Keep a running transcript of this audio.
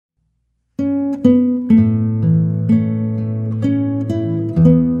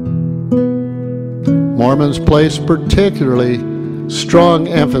Mormons place particularly strong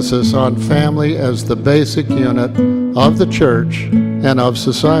emphasis on family as the basic unit of the church and of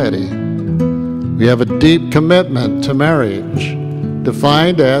society. We have a deep commitment to marriage,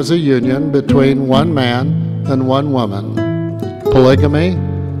 defined as a union between one man and one woman. Polygamy,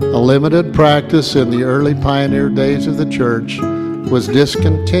 a limited practice in the early pioneer days of the church, was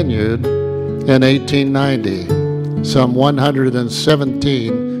discontinued in 1890, some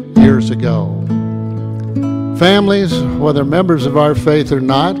 117 years ago. Families, whether members of our faith or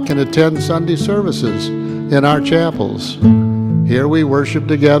not, can attend Sunday services in our chapels. Here we worship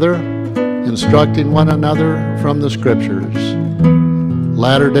together, instructing one another from the Scriptures.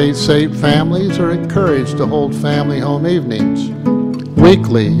 Latter-day Saint families are encouraged to hold family home evenings,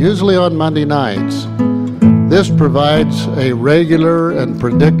 weekly, usually on Monday nights. This provides a regular and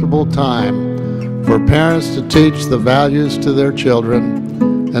predictable time for parents to teach the values to their children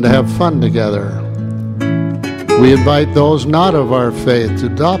and to have fun together. We invite those not of our faith to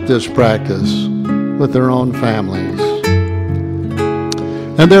adopt this practice with their own families.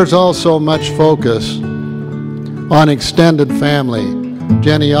 And there's also much focus on extended family,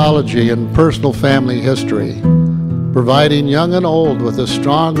 genealogy, and personal family history, providing young and old with a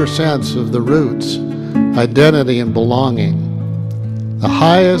stronger sense of the roots, identity, and belonging. The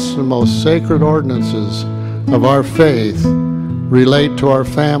highest and most sacred ordinances of our faith relate to our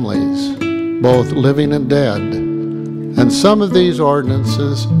families, both living and dead, and some of these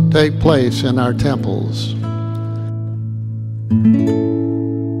ordinances take place in our temples.